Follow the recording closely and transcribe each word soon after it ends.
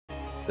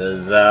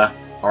Because,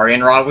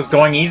 Arianrod was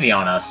going easy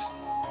on us.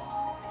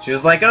 She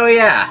was like, oh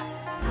yeah,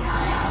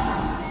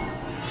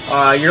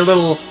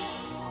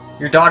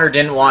 your daughter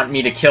didn't want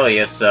me to kill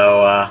you,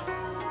 so,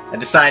 I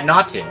decided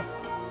not to.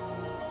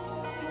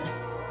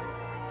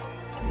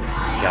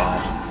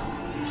 God.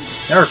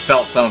 Never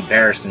felt so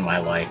embarrassed in my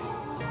life.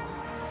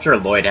 I'm sure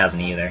Lloyd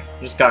hasn't either.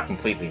 Just got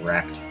completely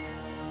wrecked.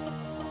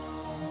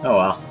 Oh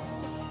well.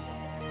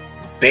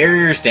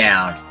 Barrier's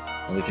down,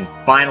 and we can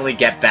finally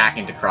get back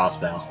into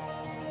Crossbell.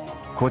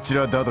 This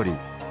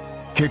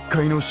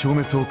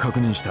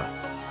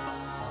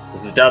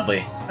is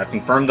Dudley. I've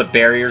confirmed the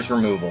barrier's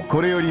removal. I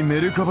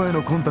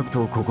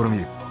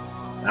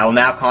will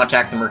now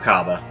contact the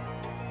Merkaba.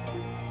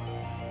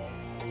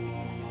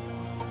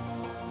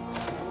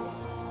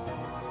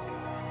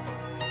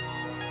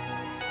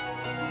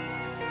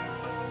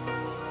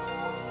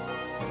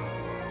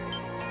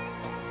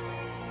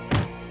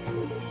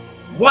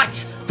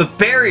 What? The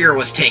barrier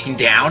was taken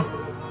down?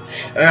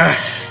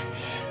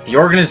 The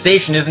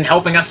organization isn't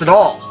helping us at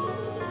all.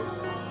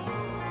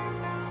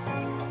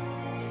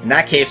 In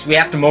that case, we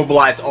have to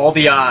mobilize all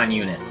the Ion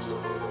units.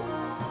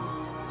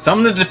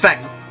 Summon the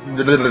Defense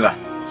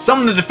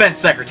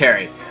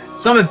Secretary.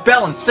 Summon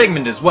Bell and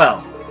Sigmund as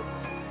well.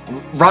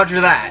 Roger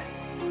that.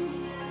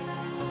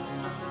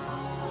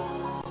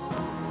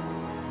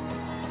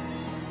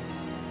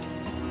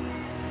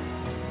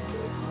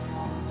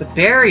 The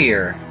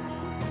barrier.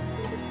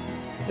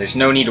 There's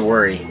no need to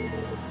worry.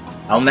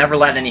 I'll never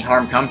let any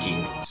harm come to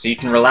you, so you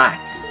can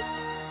relax.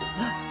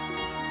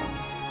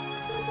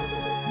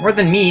 More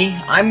than me,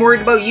 I'm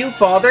worried about you,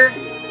 Father.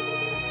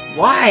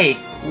 Why?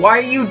 Why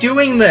are you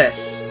doing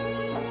this?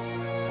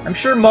 I'm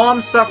sure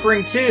Mom's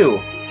suffering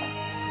too.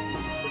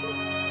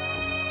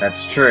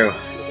 That's true.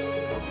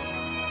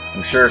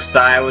 I'm sure if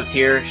Saya was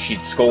here,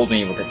 she'd scold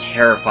me with a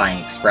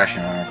terrifying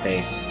expression on her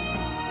face.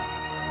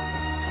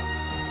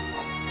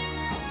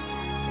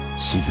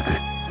 Shizuku.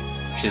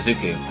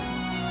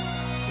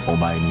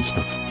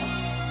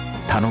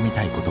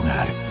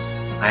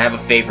 I have a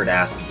favor to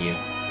ask of you.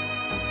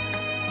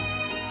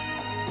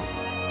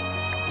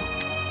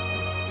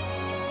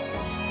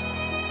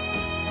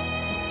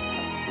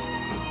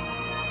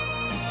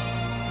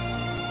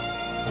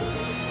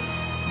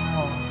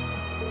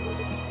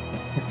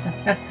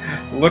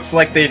 Looks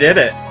like they did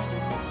it.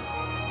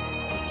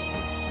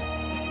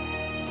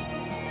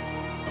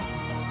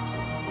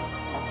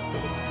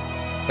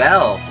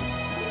 Belle.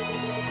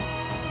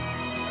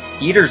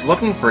 Eater's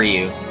looking for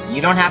you.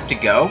 You don't have to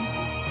go.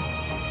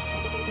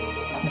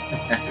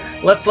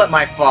 Let's let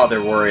my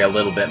father worry a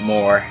little bit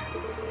more.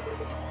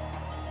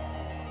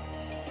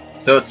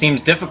 So it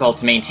seems difficult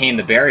to maintain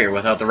the barrier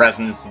without the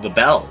resonance of the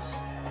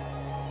bells.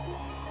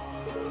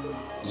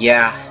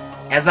 Yeah,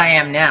 as I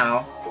am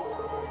now.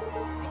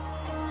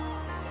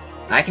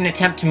 I can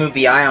attempt to move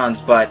the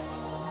ions, but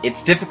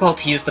it's difficult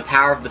to use the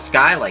power of the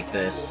sky like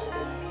this.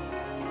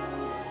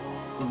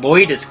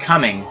 Lloyd is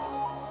coming.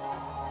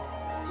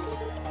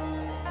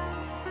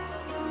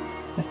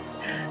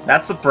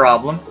 That's a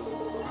problem.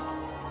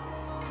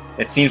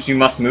 It seems we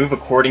must move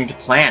according to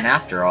plan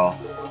after all.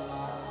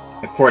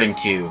 According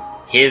to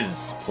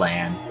his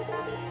plan.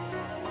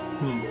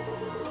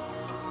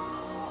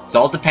 It's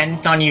all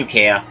dependent on you,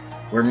 Kea.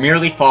 We're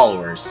merely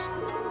followers.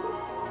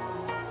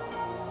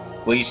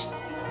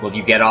 Will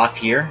you get off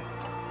here?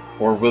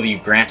 Or will you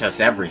grant us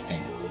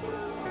everything?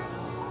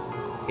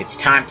 It's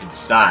time to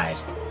decide.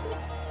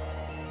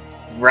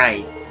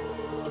 Right.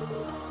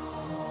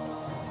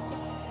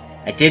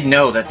 I did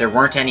know that there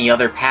weren't any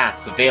other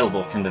paths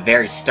available from the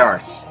very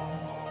start.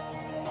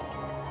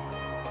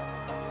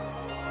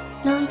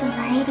 Lloyd や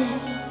エリー、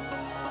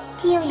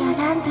ティオや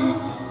ランデ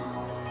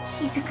ィ、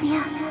雫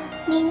や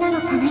みんなの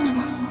ために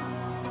も。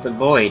For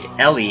Lloyd,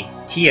 Elie,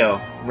 Tio,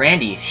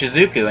 Randy,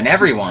 Shizuku, and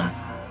everyone.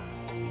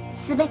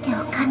 すべて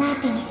を叶え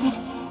てみせる。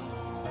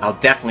I'll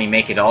definitely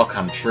make it all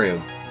come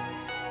true.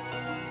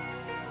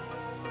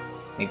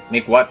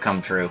 Make what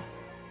come true?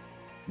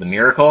 The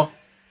miracle?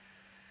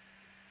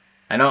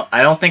 I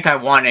don't think I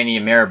want any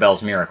of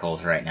Mirabelle's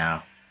miracles right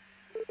now.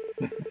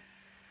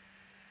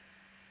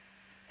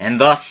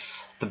 And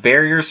thus, the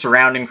barriers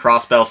surrounding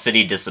Crossbell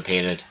City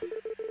dissipated.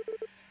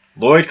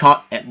 Lloyd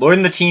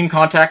and the team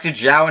contacted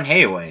Zhao and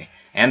Heiwei,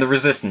 and the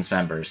Resistance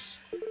members.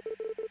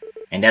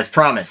 And as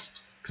promised,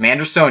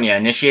 Commander Sonia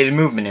initiated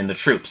movement in the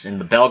troops in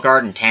the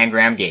Bellegarde and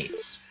Tangram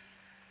gates.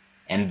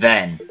 And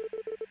then,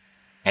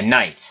 at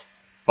night,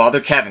 Father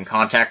Kevin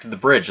contacted the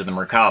bridge of the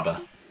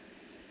Merkaba.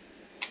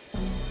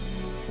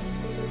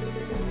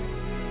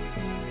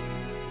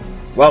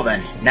 Well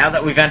then, now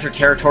that we've entered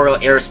territorial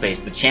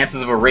airspace, the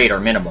chances of a raid are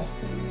minimal.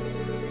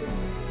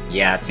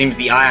 Yeah, it seems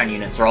the Ion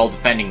units are all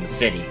defending the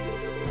city.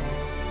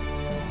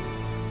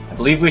 I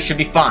believe we should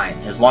be fine,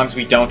 as long as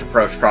we don't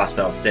approach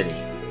Crossbell City.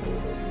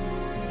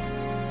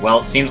 Well,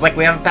 it seems like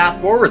we have a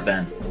path forward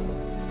then.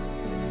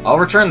 I'll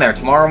return there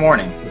tomorrow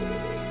morning.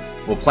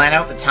 We'll plan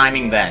out the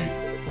timing then.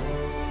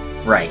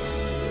 Right.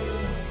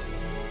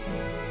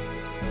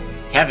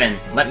 Kevin,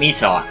 let me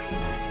talk.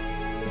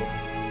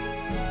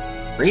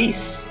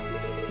 Reese.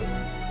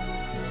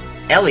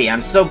 Elie,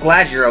 I'm so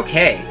glad you're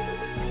okay.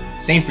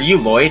 Same for you,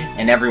 Lloyd,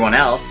 and everyone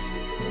else.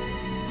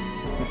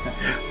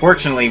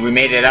 Fortunately, we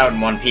made it out in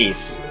one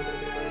piece.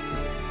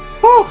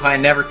 Whew, I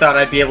never thought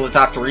I'd be able to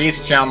talk to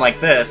Reese-chan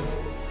like this.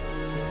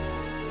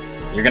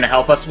 You're gonna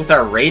help us with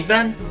our raid,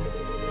 then?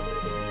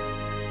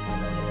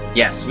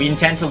 Yes, we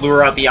intend to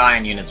lure out the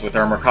ion units with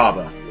our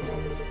Merkaba.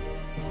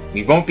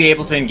 We won't be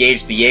able to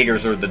engage the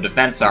Jaegers or the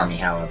Defense Army,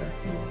 however.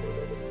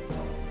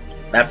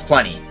 That's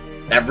plenty.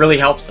 That really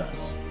helps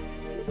us.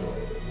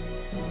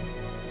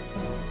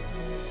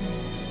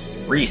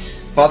 Reese,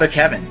 Father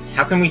Kevin,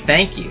 how can we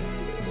thank you?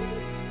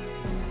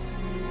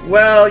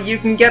 Well, you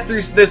can get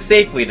through this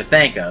safely to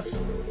thank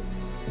us.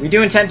 We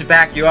do intend to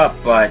back you up,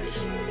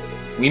 but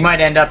we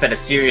might end up at a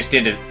serious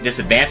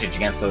disadvantage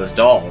against those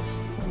dolls.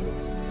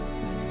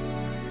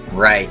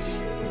 Right.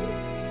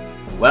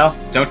 Well,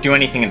 don't do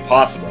anything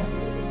impossible.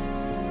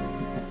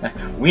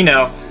 We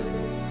know.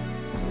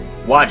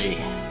 Waji.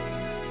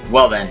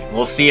 Well then,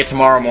 we'll see you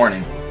tomorrow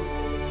morning.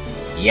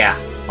 Yeah,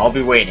 I'll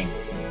be waiting.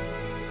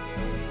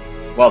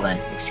 Well then,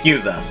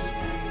 excuse us.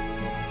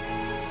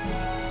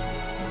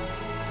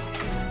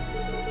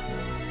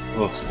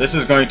 Oh, this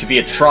is going to be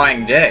a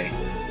trying day.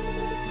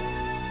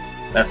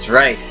 That's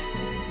right.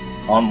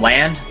 On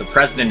land, the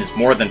President is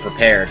more than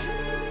prepared.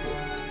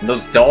 And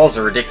those dolls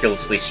are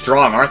ridiculously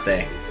strong, aren't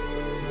they?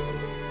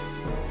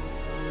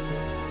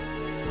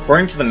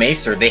 According to the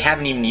Maester, they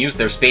haven't even used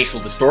their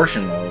spatial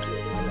distortion mode.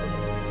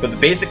 But the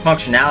basic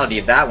functionality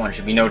of that one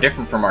should be no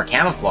different from our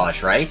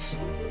camouflage, right?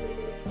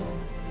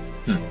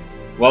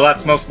 Well,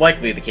 that's most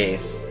likely the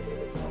case.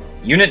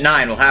 Unit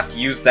 9 will have to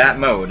use that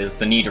mode as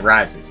the need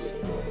arises.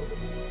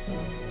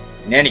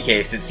 In any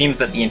case, it seems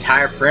that the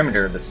entire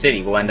perimeter of the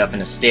city will end up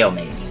in a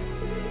stalemate.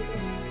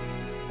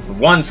 The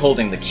ones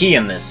holding the key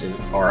in this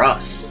are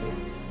us.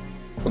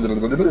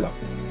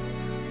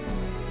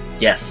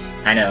 Yes,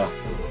 I know.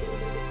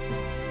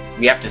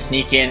 We have to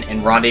sneak in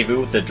and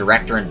rendezvous with the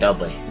Director and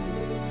Dudley.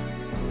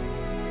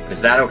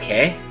 Is that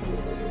okay?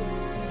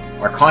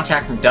 Our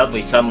contact from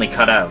Dudley suddenly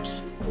cut out.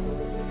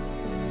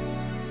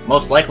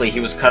 Most likely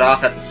he was cut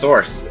off at the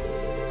source.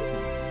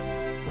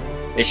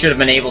 They should have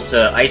been able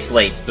to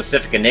isolate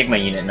specific Enigma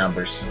unit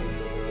numbers.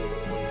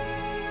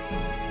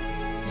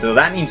 So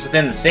that means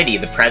within the city,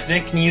 the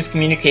President can use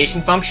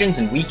communication functions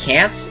and we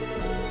can't?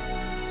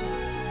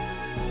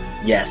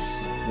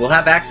 Yes, we'll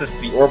have access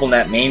to the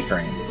OrbitalNet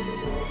mainframe.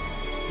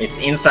 It's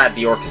inside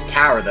the Orcus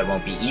Tower that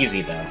won't be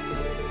easy, though.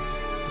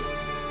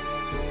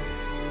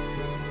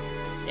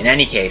 In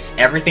any case,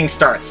 everything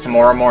starts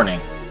tomorrow morning.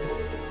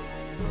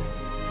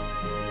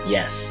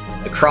 Yes,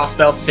 the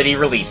Crossbell City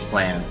release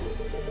plan.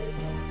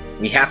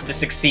 We have to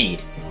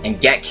succeed, and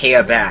get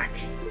Kea back.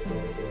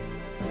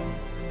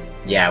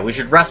 Yeah, we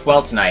should rest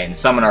well tonight and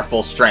summon our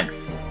full strength.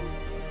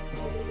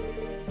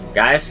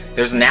 Guys,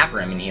 there's a nap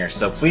room in here,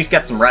 so please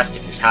get some rest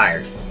if you're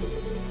tired.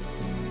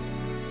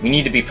 We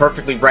need to be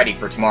perfectly ready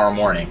for tomorrow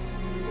morning.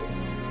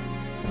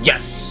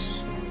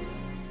 Yes!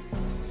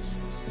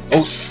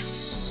 Os!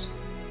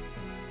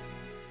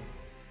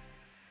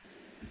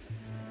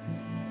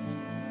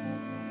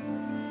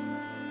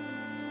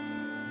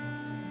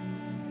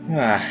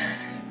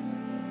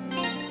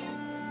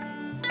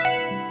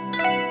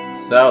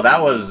 So that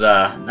was,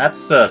 that's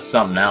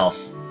something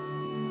else.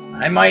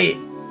 I might...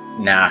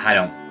 Nah, I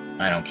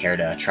don't care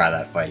to try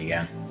that fight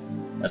again.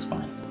 That's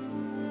fine.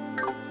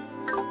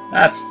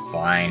 That's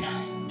fine.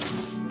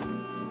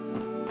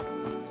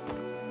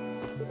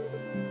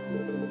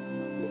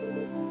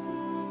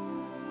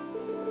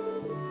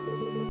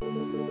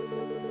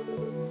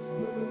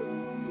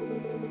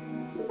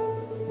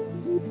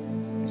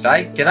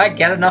 Did I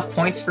get enough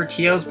points for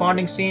Tio's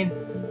bonding scene?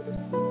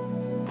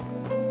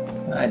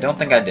 I don't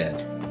think I did.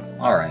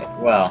 Alright,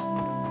 well.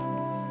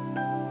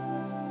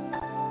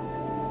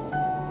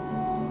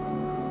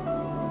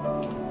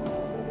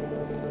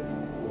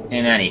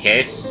 In any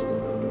case,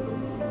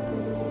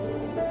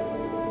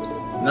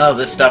 none of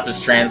this stuff is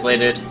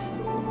translated,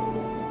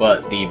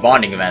 but the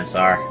bonding events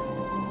are.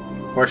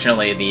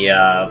 Fortunately, the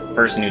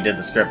person who did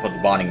the script put the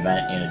bonding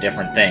event in a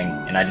different thing,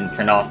 and I didn't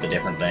print off the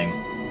different thing,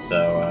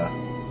 so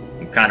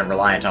I'm kind of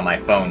reliant on my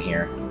phone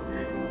here,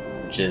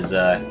 which is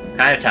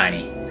kind of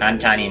tiny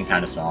and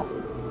kind of small.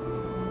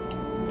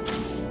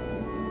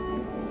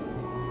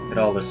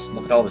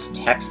 Look at all this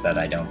text that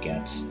I don't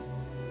get.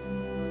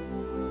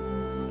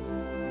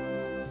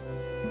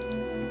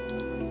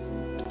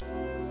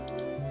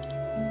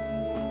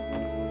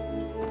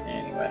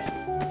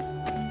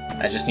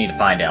 I just need to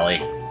find Elie.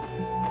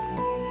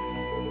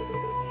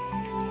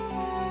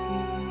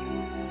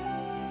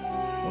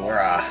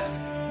 Laura.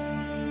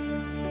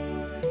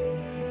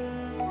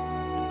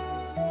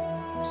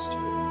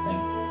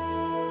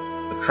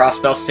 The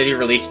Crossbell City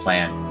release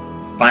plan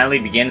finally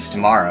begins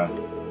tomorrow.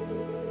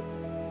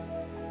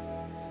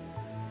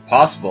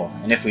 Possible,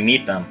 and if we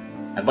meet them,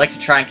 I'd like to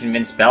try and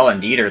convince Bella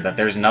and Dieter that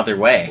there's another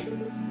way.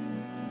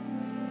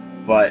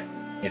 But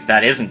if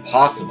that isn't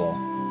possible,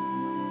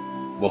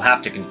 we'll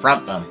have to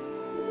confront them.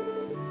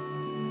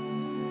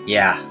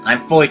 Yeah,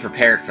 I'm fully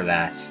prepared for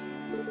that.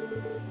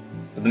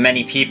 for the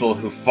many people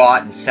who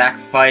fought and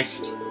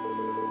sacrificed,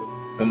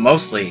 but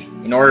mostly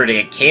in order to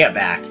get Kea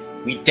back.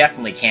 We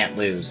definitely can't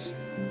lose.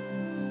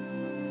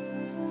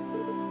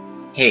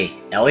 Hey,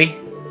 Elie?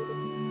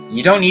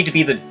 You don't need to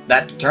be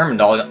that determined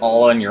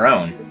all on your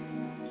own.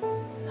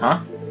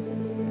 Huh?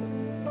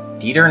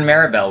 Dieter and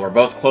Maribel were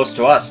both close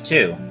to us,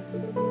 too.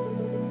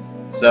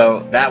 So,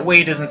 that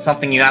weight isn't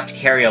something you have to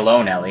carry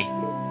alone, Elie.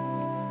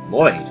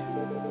 Lloyd.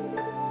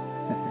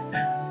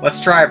 Let's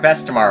try our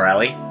best tomorrow,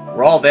 Elie.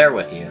 We're all there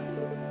with you.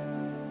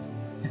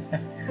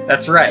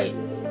 That's right.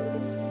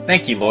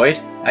 Thank you, Lloyd.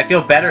 I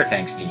feel better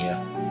thanks to you.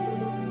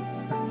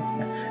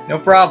 No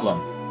problem.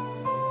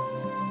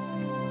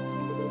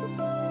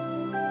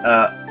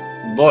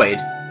 Lloyd.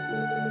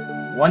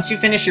 Once you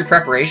finish your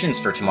preparations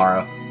for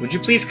tomorrow, would you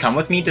please come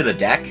with me to the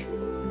deck?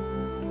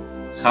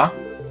 Huh?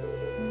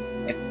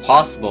 If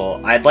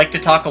possible, I'd like to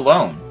talk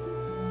alone.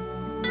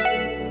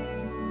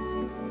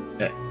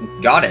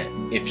 Got it.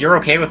 If you're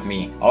okay with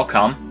me, I'll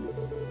come.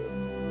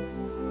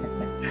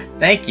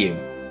 Thank you.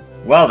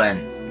 Well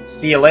then,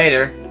 see you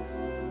later.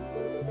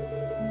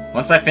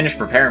 Once I finish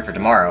preparing for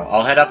tomorrow,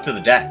 I'll head up to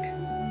the deck.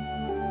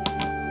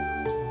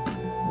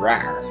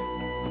 Rawr.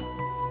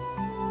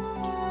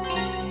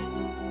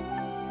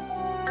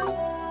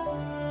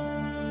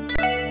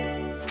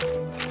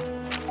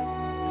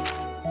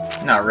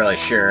 Not really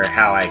sure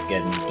how I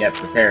can get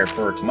prepared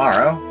for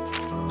tomorrow,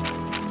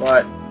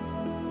 but...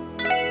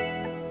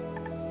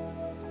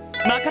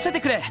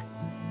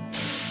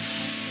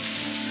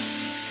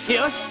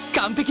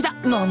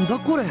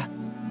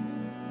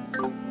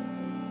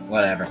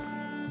 Whatever.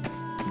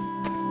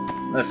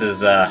 This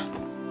is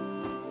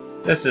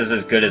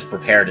as good as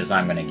prepared as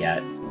I'm gonna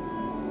get.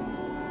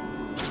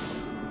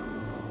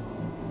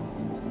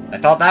 I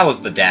thought that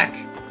was the deck.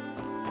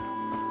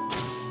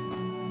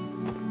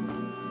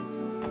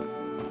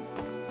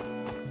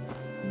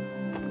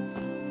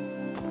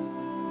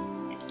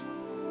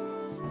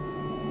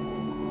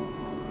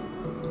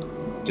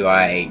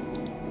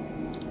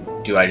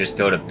 Do I just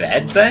go to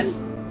bed, then?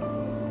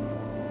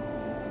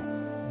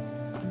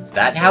 Is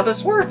that how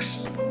this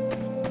works?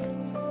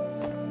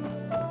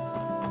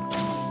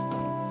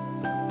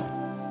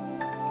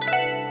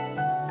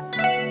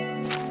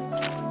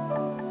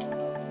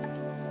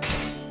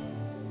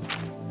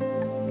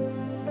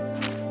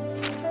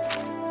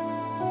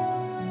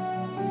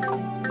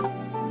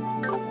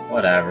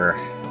 Whatever.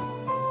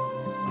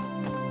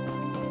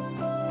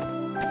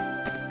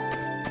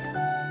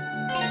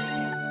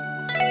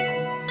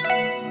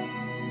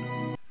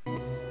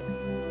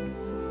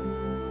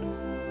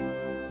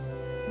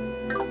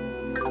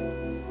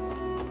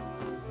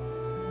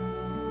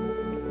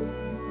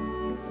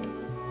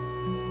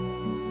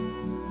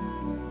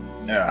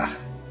 Ugh.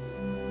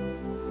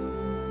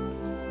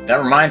 That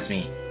reminds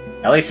me.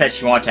 Elie said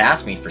she wanted to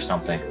ask me for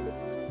something.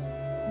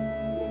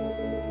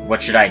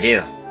 What should I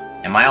do?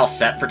 Am I all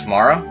set for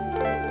tomorrow?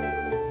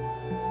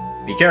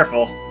 Be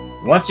careful.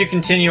 Once you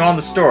continue on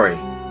the story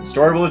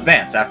will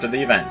advance after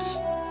the event.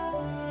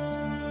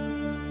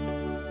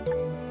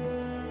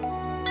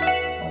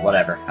 Well,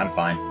 whatever, I'm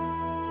fine.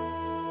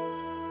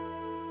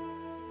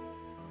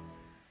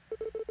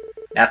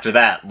 After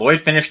that, Lloyd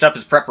finished up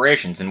his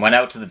preparations and went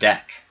out to the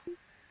deck.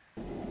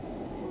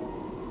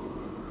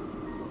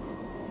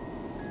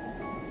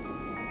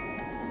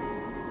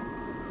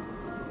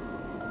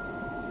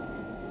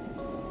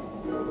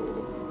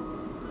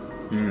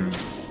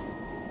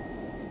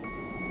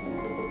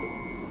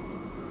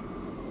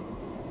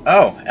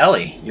 Oh,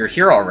 Elie, you're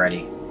here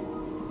already.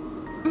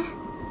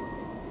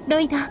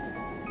 Lloyd,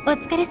 お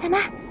疲れ様.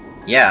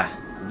 Yeah,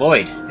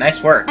 Lloyd,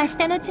 nice work. 明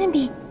日の準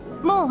備、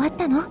もう終わっ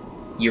たの?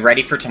 You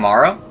ready for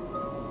tomorrow?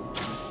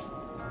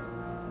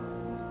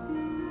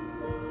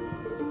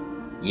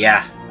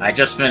 Yeah, I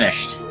just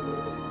finished.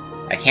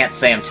 I can't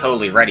say I'm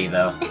totally ready,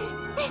 though.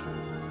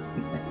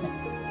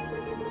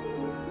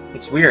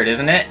 It's weird,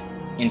 isn't it?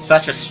 In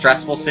such a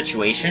stressful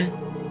situation,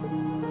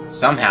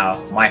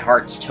 somehow my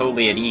heart's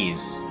totally at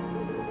ease.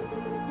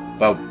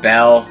 About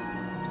Belle,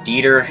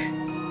 Dieter,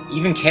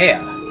 even Kea.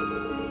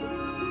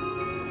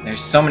 There's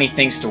so many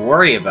things to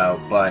worry about,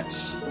 but...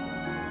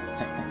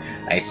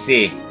 I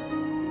see.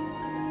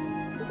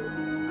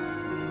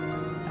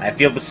 I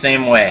feel the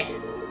same way.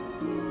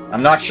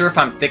 I'm not sure if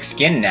I'm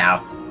thick-skinned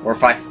now, or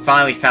if I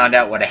finally found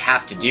out what I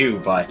have to do,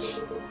 but...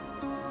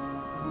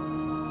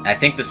 I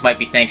think this might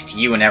be thanks to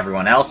you and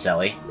everyone else,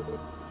 Elie.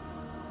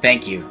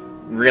 Thank you.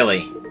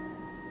 Really.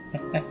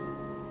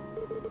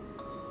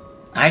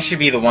 I should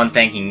be the one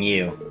thanking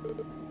you.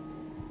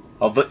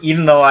 Although,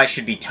 even though I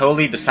should be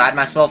totally beside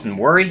myself and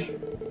worry,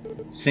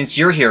 since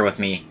you're here with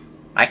me,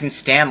 I can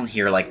stand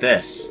here like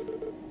this.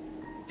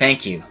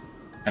 Thank you.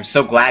 I'm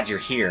so glad you're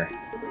here.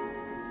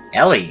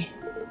 Elie!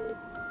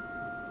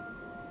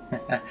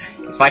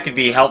 If I could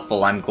be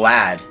helpful, I'm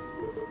glad.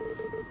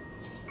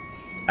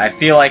 I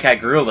feel like I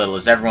grew a little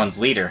as everyone's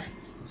leader.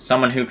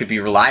 Someone who could be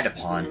relied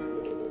upon.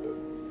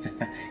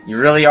 You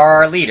really are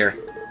our leader.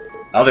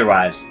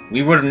 Otherwise,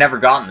 we would have never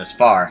gotten this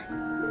far.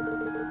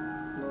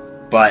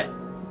 But,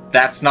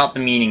 that's not the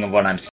meaning of what I'm saying.